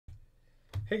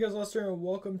Hey guys, Lester, and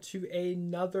welcome to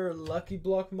another Lucky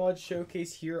Block mod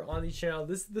showcase here on the channel.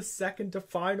 This is the second to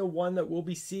final one that we'll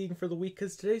be seeing for the week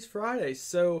because today's Friday,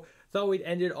 so thought we'd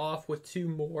end it off with two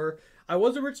more. I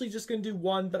was originally just going to do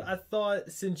one, but I thought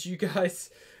since you guys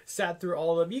sat through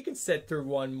all of them, you can sit through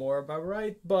one more, am I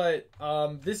right? But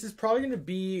this is probably going to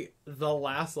be the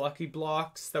last Lucky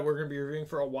Blocks that we're going to be reviewing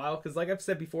for a while because like I've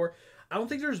said before, I don't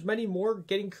think there's many more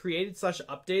getting created /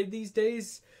 updated these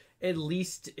days. At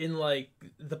least in like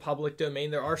the public domain.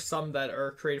 There are some that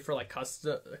are created for like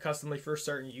customly for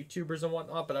certain YouTubers and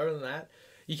whatnot, but other than that,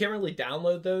 you can't really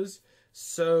download those.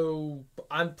 So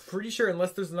I'm pretty sure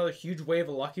unless there's another huge wave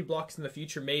of Lucky Blocks in the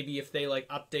future, maybe if they like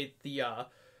update the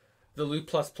Loot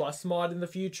Plus Plus mod in the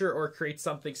future or create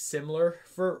something similar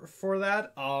for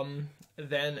that,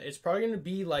 then it's probably going to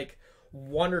be like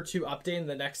one or two updates in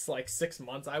the next like 6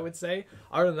 months, I would say.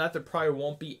 Other than that, there probably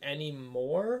won't be any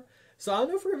more. So I don't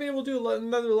know if we're going to be able to do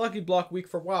another Lucky Block week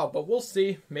for a while, but we'll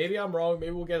see. Maybe I'm wrong.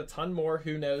 Maybe we'll get a ton more.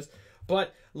 Who knows?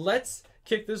 But let's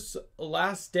kick this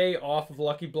last day off of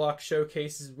Lucky Block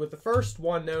showcases with the first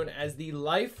one known as the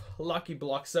Life Lucky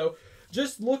Block. So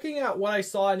just looking at what I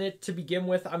saw in it to begin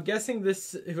with, I'm guessing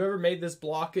this whoever made this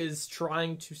block is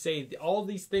trying to say all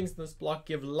these things in this block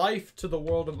give life to the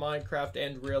world of Minecraft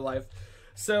and real life.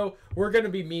 So we're going to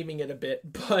be memeing it a bit,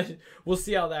 but we'll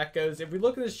see how that goes. If we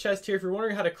look at this chest here, if you're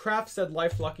wondering how to craft said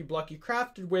Life Lucky Block, you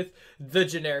crafted with the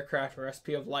generic crafting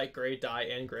recipe of light gray dye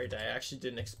and gray dye. I actually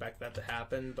didn't expect that to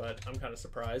happen, but I'm kind of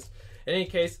surprised. In any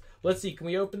case, let's see. Can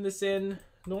we open this in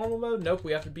normal mode? Nope.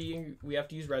 We have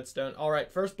to use redstone. All right.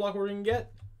 First block we're going to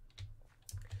get.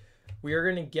 We are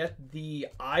going to get the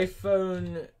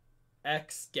iPhone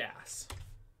X gas.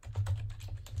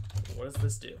 What does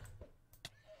this do?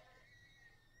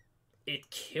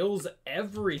 It kills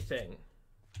everything.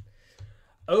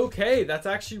 Okay, that's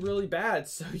actually really bad.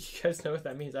 So you guys know what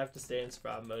that means. I have to stay in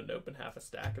survival mode and open half a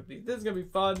stack of these. This is going to be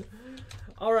fun.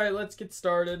 Alright, let's get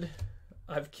started.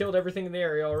 I've killed everything in the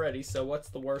area already, so what's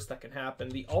the worst that can happen?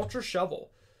 The Ultra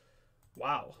Shovel.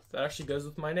 Wow, that actually goes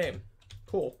with my name.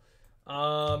 Cool.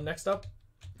 Next up,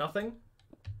 nothing.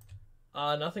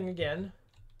 Nothing again.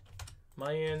 Am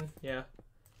I in? Yeah.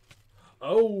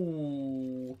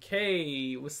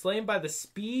 Okay, was slain by the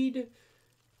Speed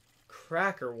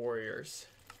Cracker Warriors.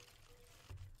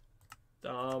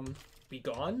 Be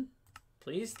gone,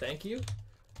 please, thank you.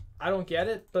 I don't get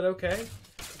it, but okay.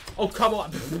 Oh, come on.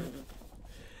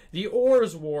 The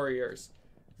Ores Warriors.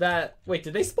 Wait,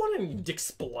 did they spawn and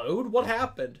explode? What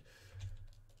happened?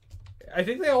 I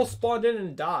think they all spawned in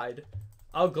and died.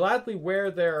 I'll gladly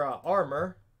wear their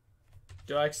armor.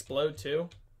 Do I explode too?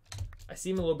 I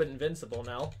seem a little bit invincible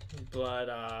now,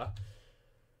 but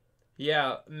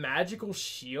yeah, magical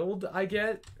shield I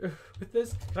get with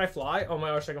this. Can I fly? Oh my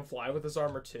gosh, I can fly with this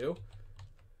armor too.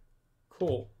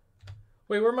 Cool.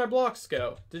 Wait, where'd my blocks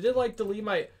go? Did it like delete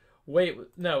my... Wait,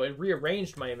 no, it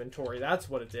rearranged my inventory. That's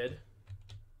what it did.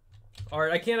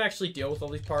 Alright, I can't actually deal with all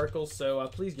these particles, so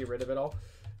please get rid of it all.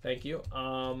 Thank you.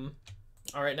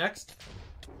 Alright, next.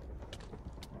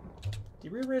 Did you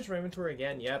rearrange my inventory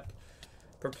again? Yep.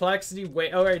 Perplexity,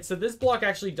 wait, alright, so this block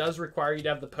actually does require you to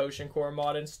have the Potion Core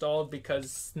mod installed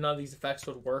because none of these effects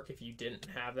would work if you didn't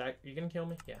have that. Are you gonna kill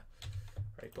me? Yeah.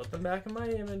 Alright, put them back in my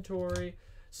inventory.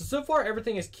 So far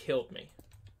everything has killed me.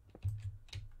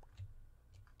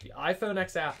 The iPhone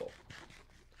X Apple.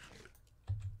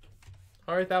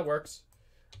 Alright, that works.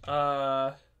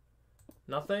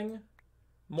 Nothing.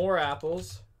 More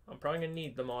apples. I'm probably gonna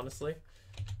need them, honestly.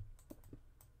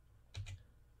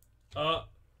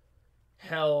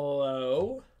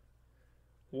 Hello?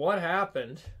 What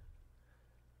happened?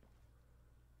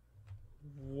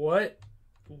 What?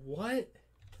 Wait,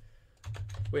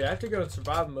 I have to go in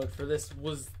survival mode for this.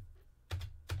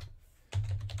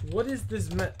 What is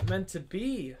this meant to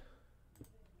be?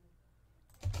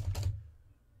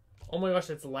 Oh my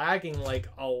gosh, it's lagging like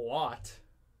a lot.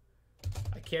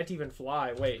 I can't even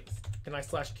fly. Wait, can I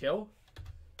 / kill?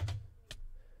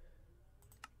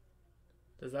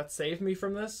 Does that save me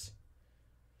from this?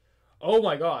 Oh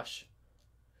my gosh.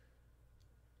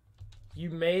 You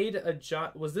made a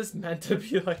giant... Was this meant to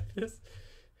be like this?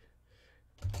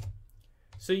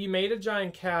 So you made a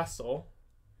giant castle,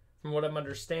 from what I'm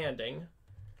understanding.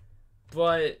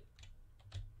 But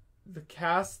the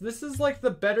this is like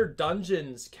the Better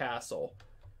Dungeons castle.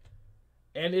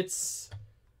 And it's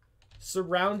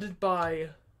surrounded by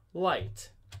light.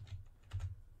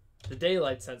 The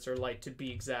daylight sensor light, to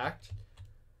be exact.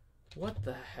 What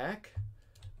the heck?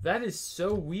 That is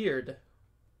so weird.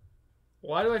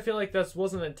 Why do I feel like this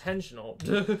wasn't intentional?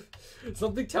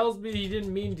 Something tells me he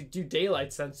didn't mean to do daylight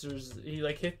sensors. He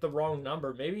like hit the wrong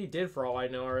number. Maybe he did for all I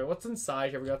know. Alright, what's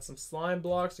inside here? We got some slime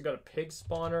blocks. We got a pig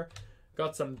spawner.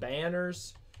 Got some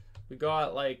banners. We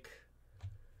got like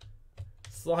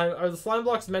slime. Are the slime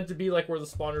blocks meant to be like where the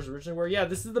spawners originally were? Yeah,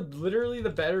 this is literally the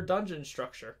better dungeon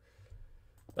structure.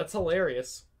 That's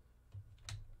hilarious.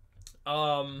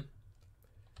 Yeah,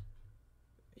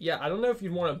 I don't know if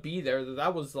you'd want to be there.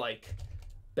 That was like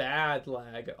bad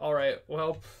lag. Alright,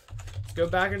 well, let's go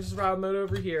back into survival mode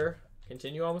over here.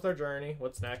 Continue on with our journey.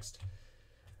 What's next?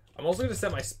 I'm also going to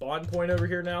set my spawn point over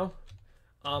here now.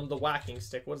 The whacking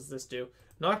stick. What does this do?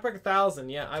 Knockback 1,000.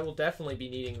 Yeah, I will definitely be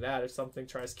needing that if something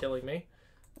tries killing me.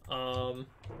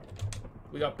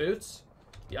 We got boots.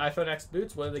 The iPhone X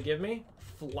boots. What do they give me?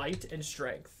 Flight and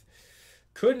strength.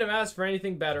 Couldn't have asked for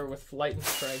anything better with flight and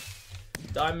strength.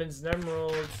 Diamonds and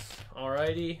emeralds.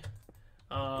 Alrighty.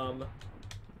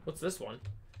 What's this one?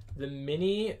 The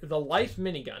life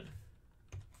minigun.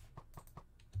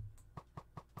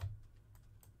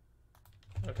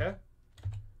 Okay.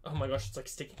 Oh my gosh, it's like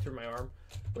sticking through my arm.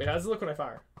 Wait, how does it look when I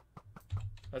fire?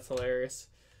 That's hilarious.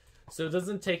 So it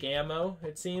doesn't take ammo,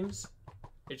 it seems.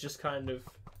 It just kind of...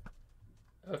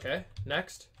 Okay,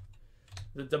 next.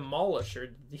 The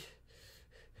Demolisher.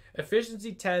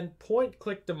 Efficiency 10, point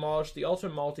click demolish, the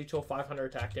ultimate multi-tool, 500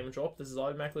 attack damage. Oh, this is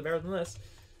automatically better than this.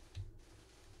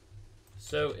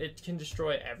 So it can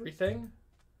destroy everything?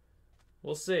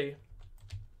 We'll see.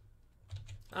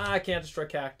 I can't destroy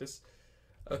cactus.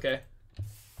 Okay.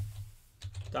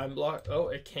 Diamond block. Oh,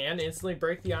 it can instantly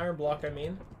break the iron block, I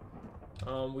mean.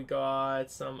 We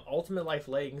got some ultimate life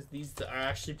leggings. These are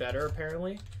actually better,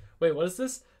 apparently. Wait, what is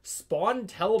this? Spawn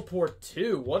teleport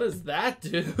 2. What does that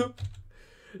do?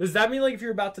 Does that mean like if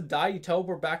you're about to die, you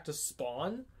teleport back to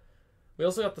spawn? We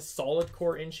also got the solid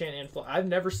core enchant and flow. I've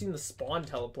never seen the spawn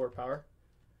teleport power.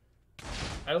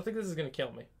 I don't think this is going to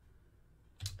kill me.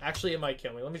 Actually, it might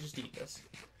kill me. Let me just eat this.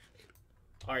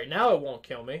 Alright, now it won't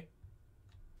kill me.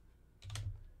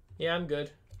 Yeah, I'm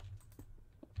good.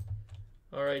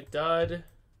 Alright, dud.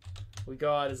 We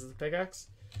got, is it the pickaxe?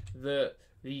 The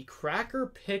cracker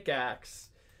pickaxe.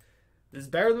 This is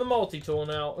better than the multi-tool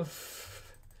now.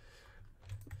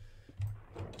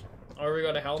 Alright, we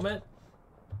got a helmet.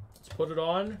 Let's put it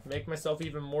on. Make myself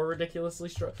even more ridiculously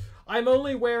strong. I'm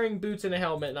only wearing boots and a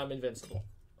helmet and I'm invincible.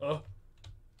 Oh.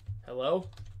 Hello?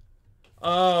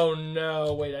 Oh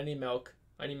no. Wait, I need milk.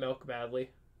 I need milk badly.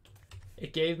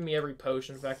 It gave me every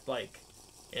potion, in fact, like,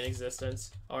 in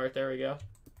existence. Alright, there we go.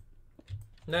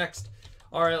 Next.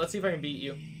 Alright, let's see if I can beat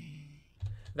you.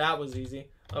 That was easy.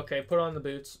 Okay, put on the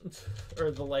boots. Or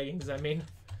the leggings, I mean.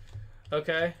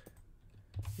 Okay.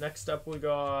 Next up, we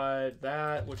got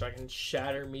that, which I can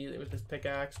shatter immediately with this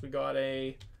pickaxe. We got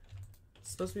a...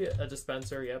 It's supposed to be a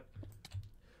dispenser, yep.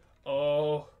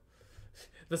 Oh.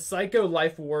 The Psycho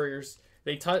Life Warriors.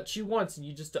 They touch you once and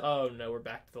you just... Oh, no, we're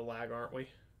back to the lag, aren't we?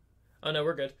 Oh, no,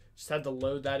 we're good. Just had to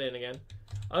load that in again.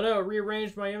 Oh, no, it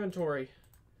rearranged my inventory.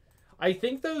 I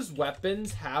think those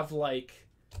weapons have, like...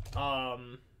 Wow,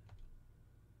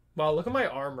 look at my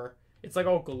armor. It's, like,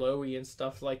 all glowy and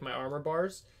stuff, like my armor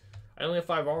bars. I only have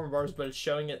 5 armor bars, but it's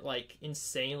showing it, like,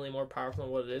 insanely more powerful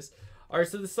than what it is. Alright,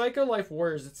 so the Psycho Life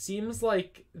Warriors, it seems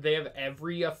like they have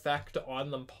every effect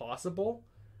on them possible.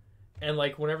 And,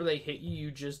 like, whenever they hit you,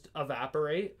 you just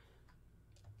evaporate.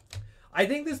 I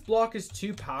think this block is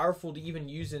too powerful to even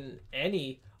use in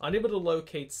any... Unable to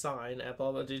locate sign.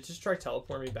 Dude, just try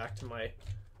teleporting me back to my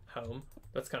home.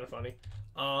 That's kind of funny.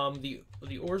 The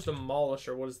Ore's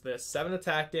Demolisher, what is this? 7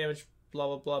 attack damage, blah,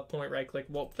 blah, blah, point right click.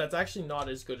 Well, that's actually not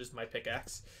as good as my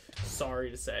pickaxe. Sorry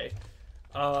to say.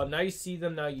 Now you see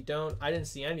them, now you don't. I didn't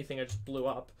see anything, I just blew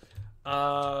up.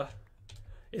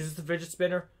 Is this the fidget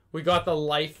spinner? We got the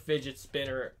life fidget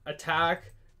spinner.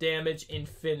 Attack, damage,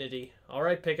 infinity.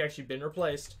 Alright, pickaxe, you've been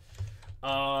replaced.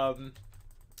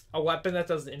 A weapon that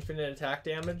does infinite attack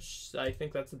damage. I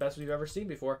think that's the best we've ever seen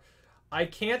before. I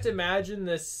can't imagine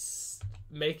this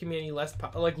making me any less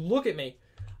powerful. Like, look at me.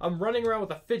 I'm running around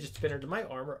with a fidget spinner. Did my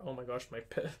armor... Oh my gosh, my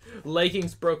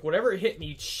leggings broke. Whatever hit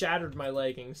me shattered my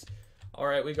leggings.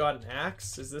 Alright, we got an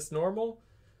axe. Is this normal?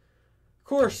 Of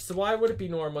course. So why would it be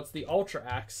normal? It's the Ultra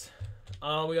Axe.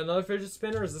 We got another fidget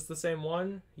spinner. Is this the same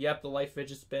one? Yep, the life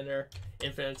fidget spinner.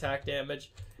 Infinite attack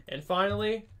damage. And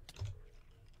finally...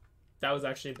 That was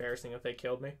actually embarrassing if they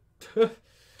killed me. I kind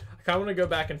of want to go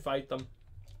back and fight them.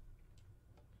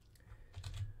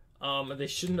 They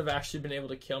shouldn't have actually been able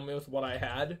to kill me with what I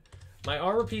had. My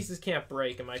armor pieces can't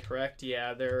break, am I correct?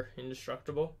 Yeah, they're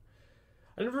indestructible.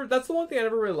 That's the one thing I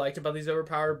never really liked about these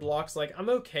overpowered blocks. Like, I'm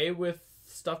okay with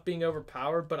stuff being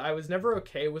overpowered, but I was never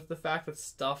okay with the fact that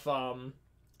stuff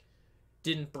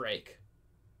didn't break.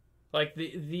 Like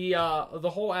the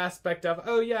whole aspect of,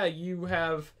 oh yeah, you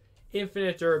have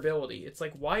infinite durability. It's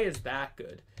like, why is that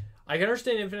good? I can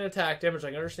understand infinite attack damage, I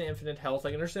can understand infinite health, I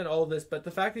can understand all of this, but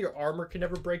the fact that your armor can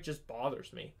never break just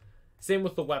bothers me. Same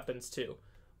with the weapons too.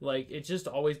 Like, it just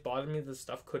always bothered me that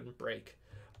stuff couldn't break.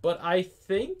 But I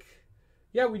think,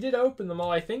 yeah, we did open them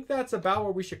all. I think that's about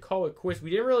where we should call it quits. We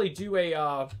didn't really do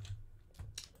a,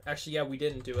 actually, yeah, we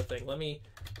didn't do a thing. Let me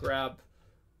grab,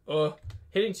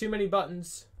 hitting too many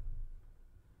buttons.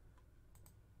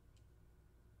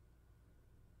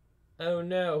 Oh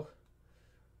no.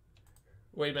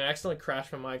 Wait a minute, I accidentally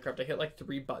crashed my Minecraft. I hit like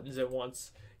 3 buttons at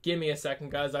once. Give me a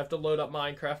second, guys. I have to load up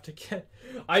Minecraft again.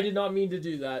 I did not mean to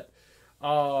do that.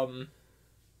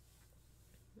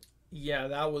 Yeah,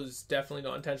 that was definitely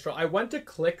not intentional. I went to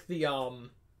click the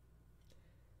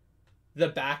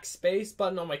backspace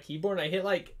button on my keyboard, and I hit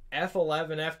like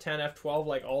F11, F10, F12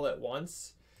 like all at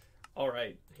once.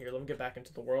 Alright, here, let me get back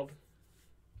into the world.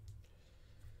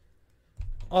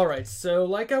 Alright, so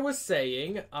like I was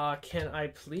saying, can I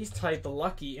please type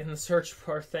lucky in the search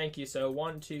bar? Thank you. So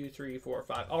 1, 2, 3, 4,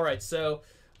 5. Alright, so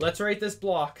let's rate this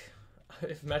block.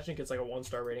 Imagine it gets like a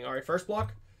 1-star rating. Alright, first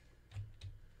block.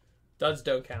 Duds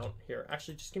don't count. Here,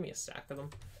 actually, just give me a stack of them.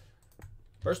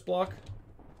 First block.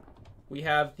 We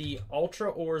have the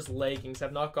Ultra Ores Leggings.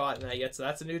 Have not gotten that yet, so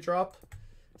that's a new drop.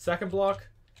 Second block.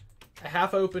 A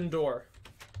half-open door.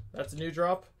 That's a new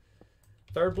drop.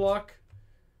 Third block.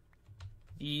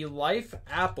 The Life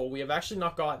Apple. We have actually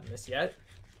not gotten this yet.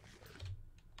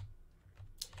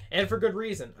 And for good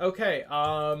reason. Okay, it's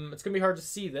going to be hard to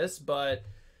see this, but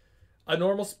a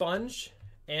normal sponge.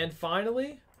 And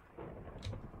finally,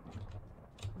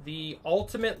 the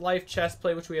Ultimate Life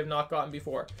Chestplate, which we have not gotten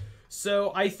before.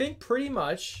 So I think pretty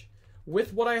much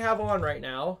with what I have on right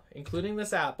now, including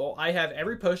this apple, I have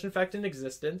every potion effect in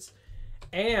existence.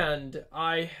 And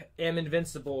I am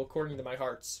invincible according to my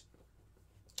hearts.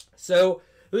 So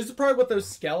this is probably what those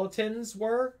skeletons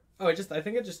were. Oh, I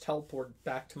think I just teleported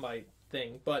back to my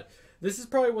thing. But this is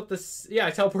probably what this... Yeah,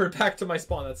 I teleported back to my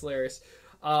spawn. That's hilarious.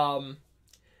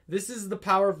 This is the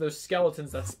power of those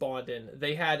skeletons that spawned in.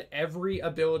 They had every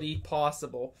ability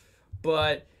possible.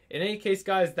 But in any case,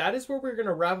 guys, that is where we're going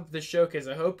to wrap up the showcase.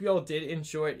 I hope you all did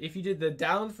enjoy it. If you did, the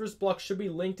download for this block should be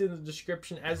linked in the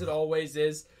description, as it always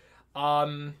is.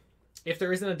 If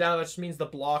there isn't a download, that just means the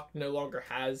block no longer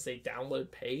has a download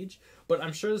page. But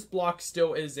I'm sure this block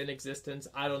still is in existence.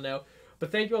 I don't know.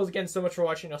 But thank you all again so much for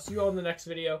watching. I'll see you all in the next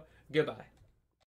video. Goodbye.